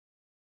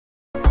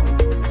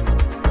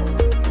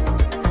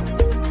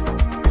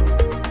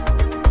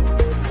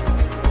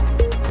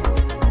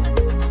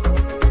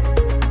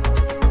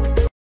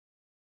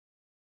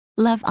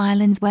Love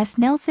Island's Wes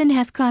Nelson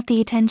has caught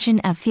the attention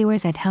of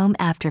viewers at home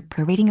after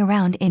parading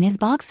around in his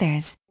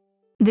boxers.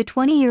 The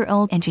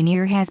 20-year-old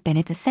engineer has been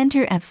at the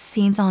center of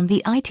scenes on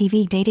the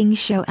ITV dating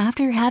show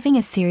after having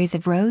a series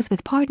of rows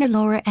with partner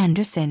Laura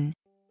Anderson.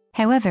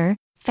 However,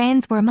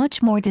 fans were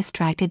much more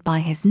distracted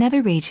by his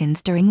nether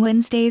regions during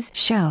Wednesday's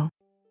show,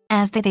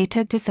 as they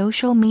took to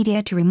social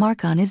media to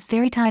remark on his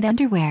very tight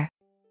underwear.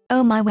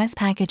 "Oh my, Wes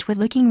package was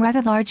looking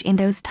rather large in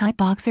those tight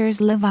boxers,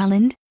 Love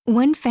Island,"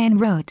 one fan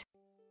wrote.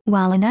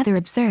 While another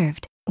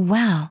observed,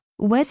 "Wow,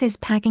 Wes is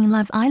packing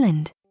Love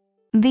Island.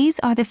 These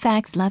are the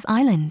facts, Love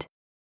Island."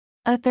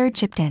 A third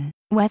chipped in,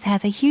 "Wes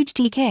has a huge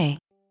TK."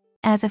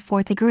 As a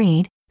fourth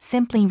agreed,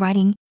 simply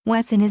writing,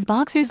 "Wes in his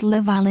boxers,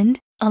 Love Island,"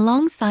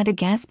 alongside a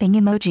gasping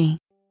emoji.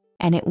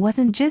 And it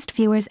wasn't just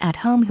viewers at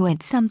home who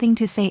had something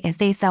to say as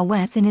they saw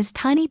Wes in his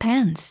tiny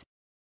pants.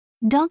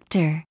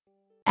 Dr.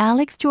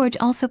 Alex George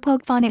also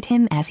poked fun at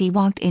him as he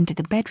walked into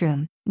the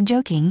bedroom,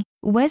 joking,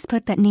 "Wes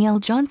put that Neil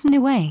Johnson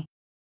away,"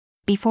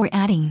 before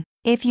adding,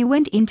 "If you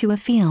went into a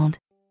field,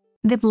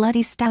 the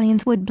bloody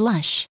stallions would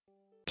blush.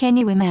 Can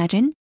you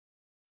imagine?"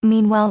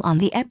 Meanwhile on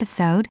the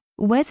episode,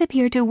 Wes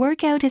appeared to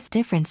work out his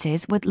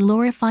differences with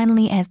Laura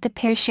finally as the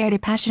pair shared a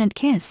passionate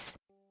kiss.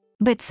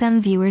 But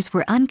some viewers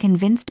were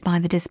unconvinced by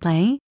the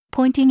display,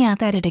 pointing out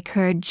that it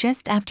occurred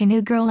just after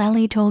new girl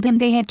Ellie told him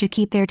they had to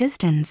keep their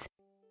distance.